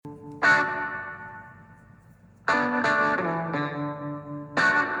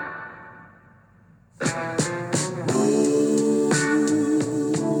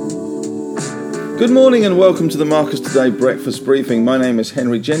Good morning and welcome to the Marcus Today Breakfast Briefing. My name is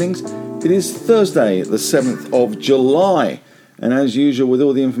Henry Jennings. It is Thursday, the 7th of July. And as usual, with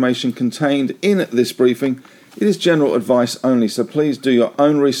all the information contained in this briefing, it is general advice only. So please do your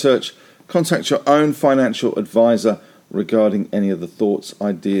own research, contact your own financial advisor regarding any of the thoughts,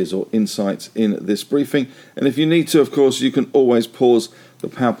 ideas or insights in this briefing. And if you need to, of course, you can always pause the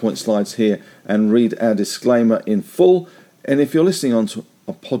PowerPoint slides here and read our disclaimer in full. And if you're listening on to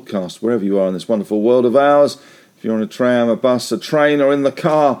a podcast, wherever you are in this wonderful world of ours, if you're on a tram, a bus, a train or in the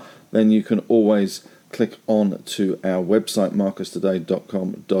car, then you can always click on to our website,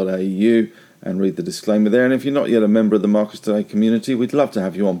 marcustoday.com.au, and read the disclaimer there. And if you're not yet a member of the Marcus Today community, we'd love to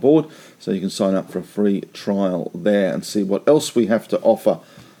have you on board, so you can sign up for a free trial there and see what else we have to offer.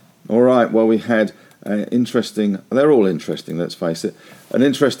 All right, well, we had they're all interesting, let's face it, an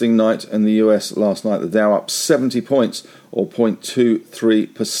interesting night in the US last night. The Dow up 70 points or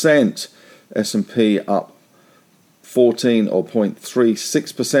 0.23%, S&P up 14 or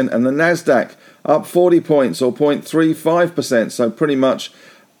 0.36%, and the Nasdaq up 40 points or 0.35%. So pretty much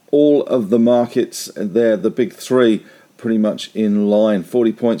all of the markets there, the big three, pretty much in line.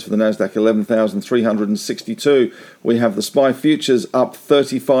 40 points for the Nasdaq, 11,362. We have the SPY futures up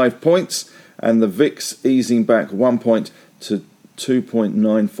 35 points, and the VIX easing back 1 point to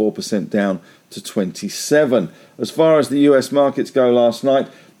 2.94%, down to 27. As far as the US markets go last night,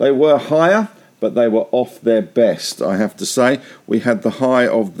 they were higher, but they were off their best, I have to say. We had the high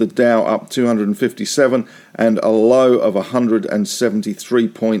of the Dow up 257 and a low of 173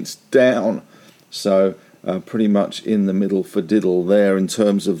 points down. So pretty much in the middle for diddle there in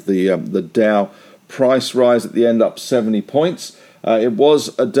terms of the Dow price rise at the end, up 70 points. It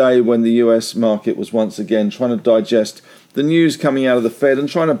was a day when the US market was once again trying to digest the news coming out of the Fed and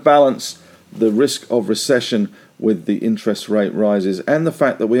trying to balance the risk of recession with the interest rate rises and the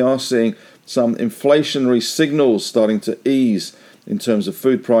fact that we are seeing some inflationary signals starting to ease in terms of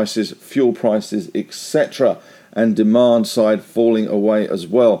food prices, fuel prices, etc., and demand side falling away as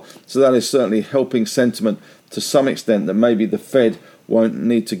well. So that is certainly helping sentiment to some extent, that maybe the Fed won't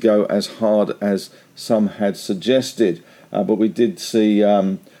need to go as hard as some had suggested. But we did see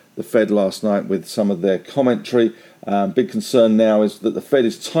the Fed last night with some of their commentary. Big concern now is that the Fed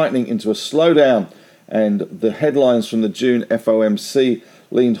is tightening into a slowdown, and the headlines from the June FOMC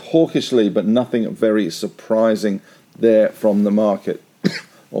leaned hawkishly, but nothing very surprising there from the market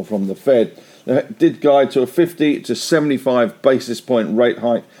or from the Fed. It did guide to a 50 to 75 basis point rate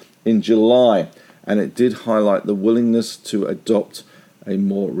hike in July, and it did highlight the willingness to adopt a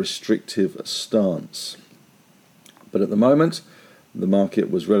more restrictive stance. But at the moment, the market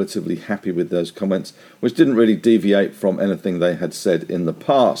was relatively happy with those comments, which didn't really deviate from anything they had said in the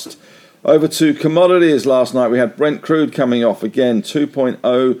past. Over to commodities last night, we had Brent crude coming off again,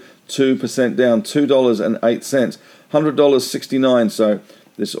 2.02% down, $2.08, $100.69. So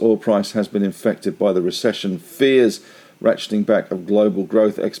this oil price has been infected by the recession fears, ratcheting back of global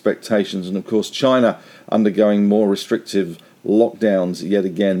growth expectations, and of course China undergoing more restrictive lockdowns, yet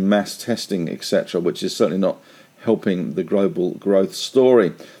again mass testing, etc., which is certainly not helping the global growth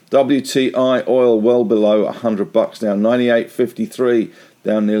story. WTI oil well below $100, down 98.53,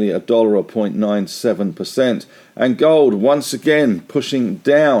 down nearly $1 or 0.97%. And gold once again pushing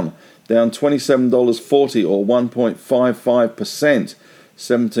down $27.40 or 1.55%,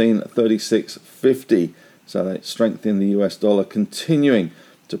 1736.50. So that strength in the US dollar continuing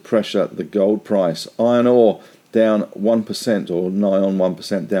to pressure the gold price. Iron ore down 1% or nigh on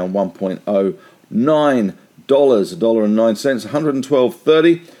 1%, down $1.09. $1.09,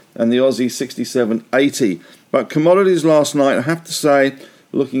 112.30, and the Aussie 67.80. But commodities last night, I have to say,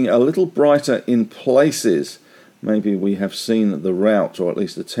 looking a little brighter in places. Maybe we have seen the rout, or at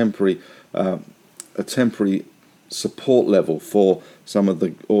least a temporary support level for some of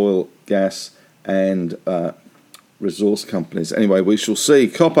the oil, gas, and resource companies. Anyway, we shall see.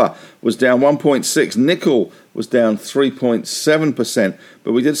 Copper was down 1.6%. Nickel was down 3.7%.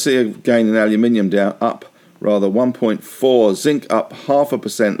 But we did see a gain in aluminium, down up 1.4%. Zinc up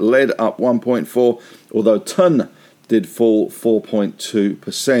 0.5%. Lead up 1.4%, although ton did fall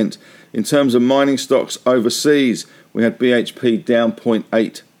 4.2%. In terms of mining stocks overseas, we had BHP down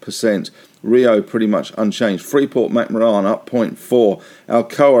 0.8%. Rio pretty much unchanged. Freeport-McMoRan up 0.4%.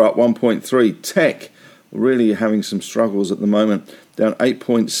 Alcoa up 1.3%. Teck really having some struggles at the moment, down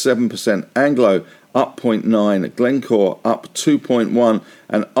 8.7%. Anglo up 0.9%, Glencore up 2.1%,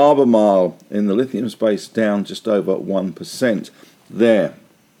 and Albemarle in the lithium space down just over 1% there.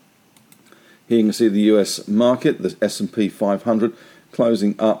 Here you can see the US market, the S&P 500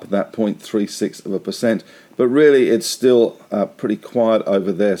 closing up that 0.36%. But really, it's still pretty quiet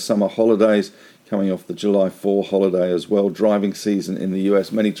over there. Summer holidays coming off the July 4 holiday as well. Driving season in the US.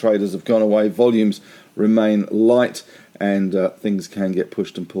 Many traders have gone away. Volumes remain light, and things can get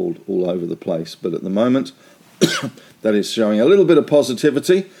pushed and pulled all over the place. But at the moment, that is showing a little bit of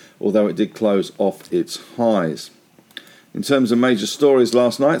positivity, although it did close off its highs. In terms of major stories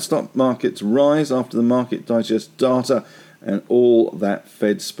last night, stock markets rise after the market digests data and all that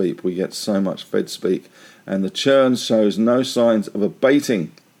Fed speak. We get so much Fed speak, and the churn shows no signs of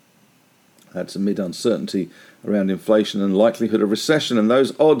abating. That's amid uncertainty around inflation and likelihood of recession, and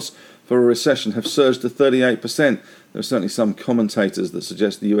those odds for a recession have surged to 38%. There are certainly some commentators that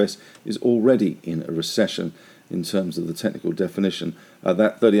suggest the US is already in a recession in terms of the technical definition.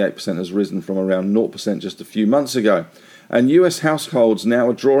 That 38% has risen from around 0% just a few months ago. And US households now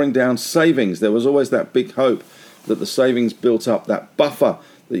are drawing down savings. There was always that big hope that the savings built up, that buffer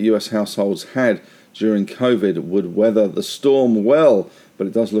that US households had during COVID, would weather the storm well. But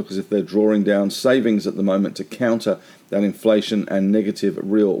it does look as if they're drawing down savings at the moment to counter that inflation and negative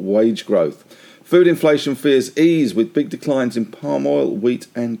real wage growth. Food inflation fears ease with big declines in palm oil, wheat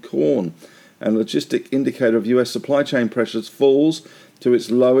and corn. And logistic indicator of US supply chain pressures falls to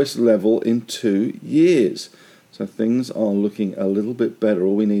its lowest level in 2 years. So things are looking a little bit better.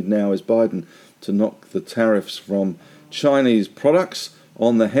 All we need now is Biden to knock the tariffs from Chinese products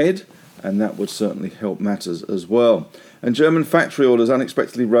on the head, and that would certainly help matters as well. And German factory orders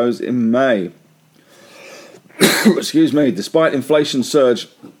unexpectedly rose in May. Excuse me, despite inflation surge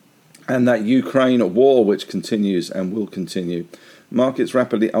and that Ukraine war, which continues and will continue. Markets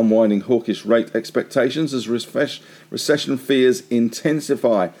rapidly unwinding hawkish rate expectations as recession fears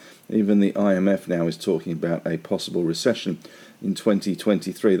intensify. Even the IMF now is talking about a possible recession in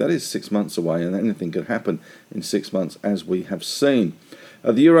 2023. That is 6 months away, and anything could happen in 6 months, as we have seen.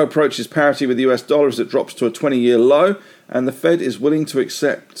 The euro approaches parity with the US dollar as it drops to a 20-year low, and the Fed is willing to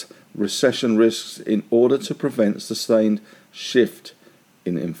accept recession risks in order to prevent sustained shift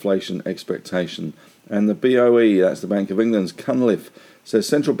in inflation expectation. And the BOE, that's the Bank of England's Cunliffe, says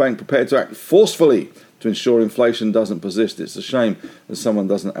central bank prepared to act forcefully to ensure inflation doesn't persist. It's a shame that someone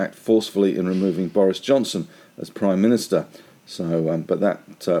doesn't act forcefully in removing Boris Johnson as Prime Minister. But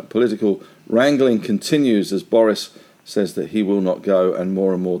that political wrangling continues as Boris says that he will not go, and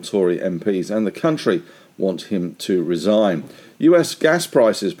more Tory MPs and the country want him to resign. US gas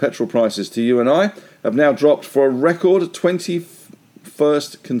prices, petrol prices to you and I, have now dropped for a record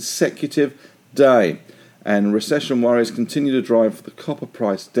 21st consecutive day. And recession worries continue to drive the copper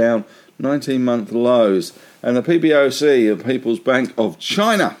price down 19-month lows. And the PBOC, the People's Bank of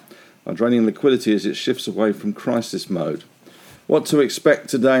China, are draining liquidity as it shifts away from crisis mode. What to expect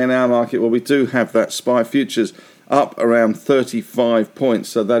today in our market? Well, we do have that SPI futures up around 35 points,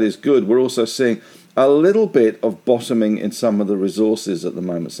 so that is good. We're also seeing a little bit of bottoming in some of the resources at the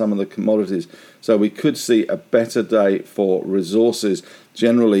moment, some of the commodities. So we could see a better day for resources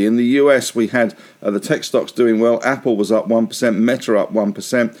generally. In the US, we had the tech stocks doing well. Apple was up 1%, Meta up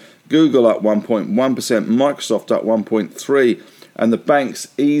 1%, Google up 1.1%, Microsoft up 1.3%, and the banks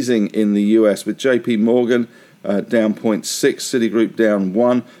easing in the US with JP Morgan down 0.6%, Citigroup down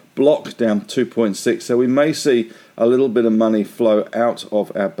 1%, Block down 2.6%. So we may see a little bit of money flow out of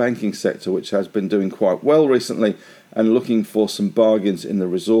our banking sector, which has been doing quite well recently, and looking for some bargains in the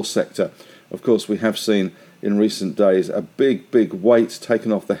resource sector. Of course, we have seen in recent days a big weight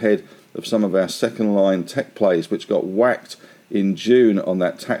taken off the head of some of our second-line tech plays, which got whacked in June on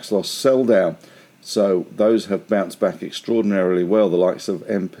that tax loss sell down. So those have bounced back extraordinarily well. The likes of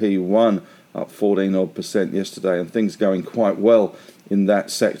MP1 up 14% yesterday, and things going quite well in that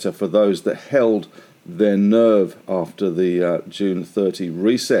sector for those that held their nerve after the June 30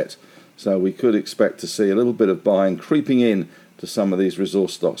 reset. So we could expect to see a little bit of buying creeping in to some of these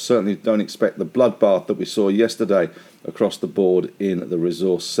resource stocks. Certainly don't expect the bloodbath that we saw yesterday across the board in the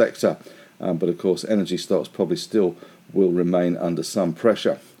resource sector. But of course, energy stocks probably still will remain under some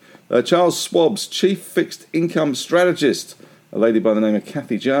pressure. Charles Schwab's chief fixed income strategist, a lady by the name of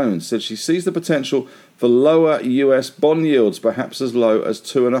Kathy Jones, said she sees the potential for lower US bond yields, perhaps as low as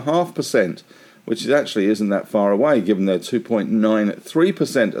 2.5%, which actually isn't that far away, given they're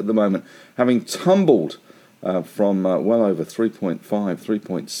 2.93% at the moment, having tumbled from well over 3.5%,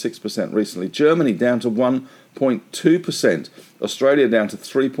 3.6% recently. Germany down to 1.2%, Australia down to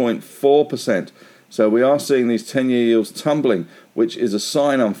 3.4%. So we are seeing these 10-year yields tumbling, which is a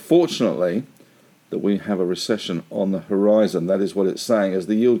sign, unfortunately, that we have a recession on the horizon. That is what it's saying, as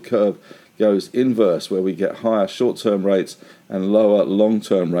the yield curve goes inverse, where we get higher short-term rates and lower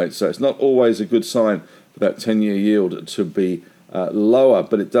long-term rates. So it's not always a good sign for that 10-year yield to be lower,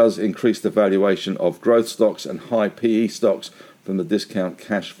 but it does increase the valuation of growth stocks and high PE stocks from the discount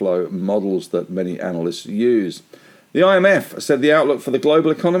cash flow models that many analysts use. The IMF said the outlook for the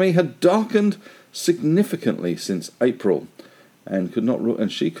global economy had darkened significantly since April, and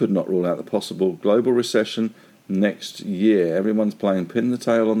she could not rule out the possible global recession next year. Everyone's playing pin the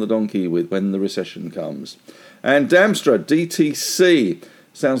tail on the donkey with when the recession comes. And Damstra, DTC,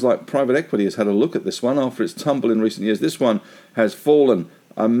 sounds like private equity has had a look at this one after its tumble in recent years. This one has fallen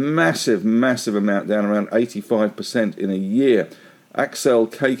a massive amount, down around 85% in a year. Accel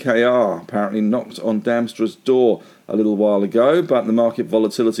KKR apparently knocked on Damstra's door a little while ago, but the market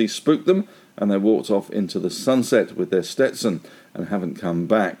volatility spooked them and they walked off into the sunset with their Stetson and haven't come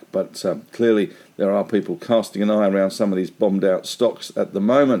back. But clearly there are people casting an eye around some of these bombed out stocks at the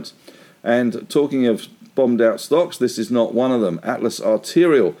moment. And talking of bombed out stocks, this is not one of them. Atlas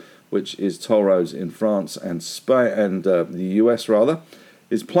Arterial, which is toll roads in France and Spain and the US rather,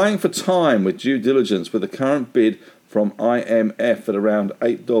 is playing for time with due diligence with the current bid from IMF at around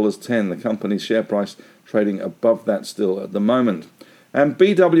 $8.10. The company's share price trading above that still at the moment. And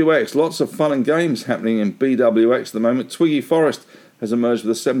BWX, lots of fun and games happening in BWX at the moment. Twiggy Forrest has emerged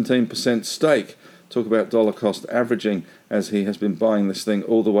with a 17% stake. Talk about dollar cost averaging, as he has been buying this thing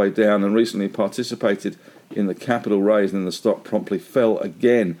all the way down and recently participated in the capital raise, and the stock promptly fell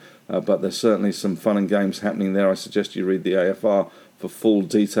again. But there's certainly some fun and games happening there. I suggest you read the AFR for full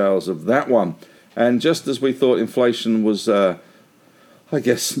details of that one. And just as we thought inflation was, I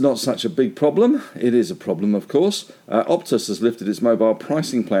guess, not such a big problem, it is a problem, of course. Optus has lifted its mobile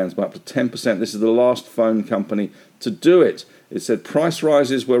pricing plans by up to 10%. This is the last phone company to do it. It said price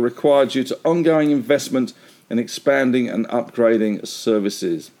rises were required due to ongoing investment in expanding and upgrading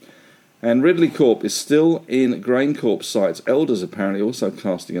services. And Ridley Corp is still in GrainCorp's sights. Elders apparently also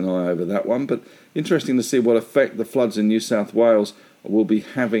casting an eye over that one, but interesting to see what effect the floods in New South Wales will be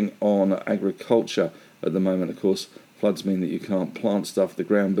having on agriculture at the moment. Of course, floods mean that you can't plant stuff, the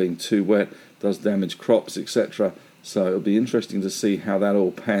ground being too wet does damage crops, etc. So it'll be interesting to see how that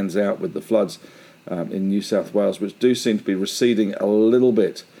all pans out with the floods in New South Wales, which do seem to be receding a little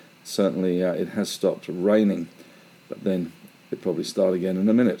bit. Certainly it has stopped raining, but then it'll probably start again in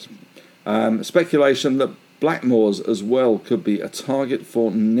a minute. Speculation that Blackmores as well could be a target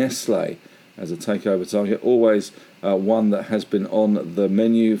for Nestle as a takeover target. Always one that has been on the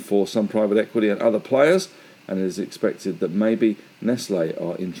menu for some private equity and other players, and it is expected that maybe Nestle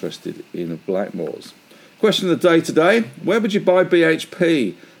are interested in Blackmores. Question of the day today: where would you buy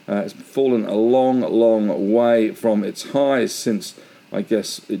BHP? It's fallen a long way from its highs since, I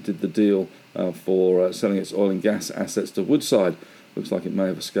guess, it did the deal for selling its oil and gas assets to Woodside. Looks like it may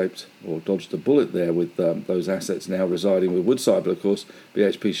have escaped or dodged a bullet there with those assets now residing with Woodside. But of course,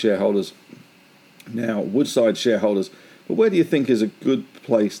 BHP shareholders, now Woodside shareholders. But where do you think is a good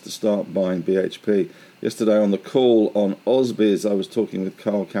place to start buying BHP? Yesterday on the call on Ausbiz, I was talking with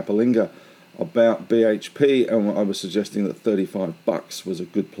Carl Capelinga about BHP, and I was suggesting that $35 was a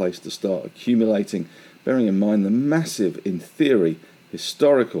good place to start accumulating, bearing in mind the massive, in theory,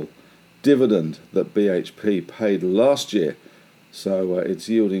 historical dividend that BHP paid last year. So it's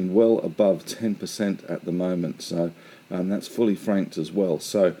yielding well above 10% at the moment. So that's fully franked as well.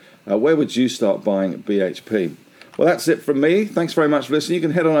 So where would you start buying BHP? Well, that's it from me. Thanks very much for listening. You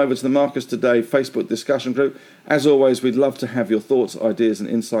can head on over to the Marcus Today Facebook discussion group. As always, we'd love to have your thoughts, ideas and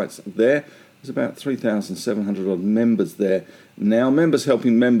insights there. There's about 3,700 odd members there now. Members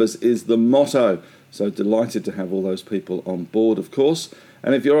helping members is the motto. So delighted to have all those people on board, of course.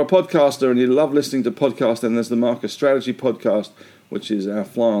 And if you're a podcaster and you love listening to podcasts, then there's the Marcus Strategy podcast, which is our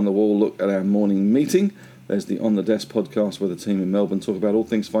fly-on-the-wall look at our morning meeting. There's the On The Desk podcast where the team in Melbourne talk about all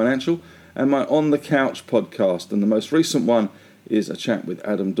things financial. And my On The Couch podcast. And the most recent one is a chat with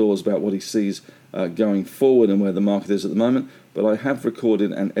Adam Dawes about what he sees going forward and where the market is at the moment. But I have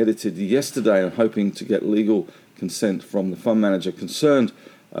recorded and edited yesterday and hoping to get legal consent from the fund manager concerned.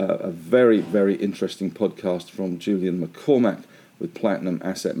 A very, very interesting podcast from Julian McCormack with Platinum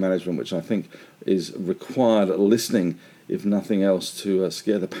Asset Management, which I think is required listening, if nothing else, to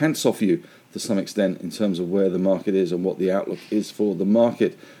scare the pants off you to some extent in terms of where the market is and what the outlook is for the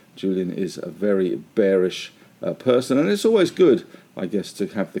market. Julian is a very bearish person, and it's always good, I guess, to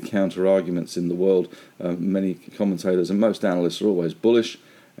have the counter-arguments in the world. Many commentators and most analysts are always bullish,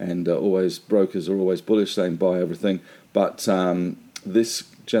 and always brokers are always bullish, saying buy everything. But this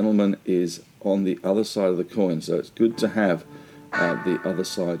gentleman is on the other side of the coin, so it's good to have the other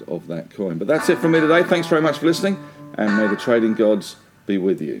side of that coin. But that's it from me today. Thanks very much for listening, and may the trading gods be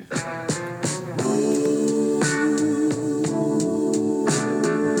with you.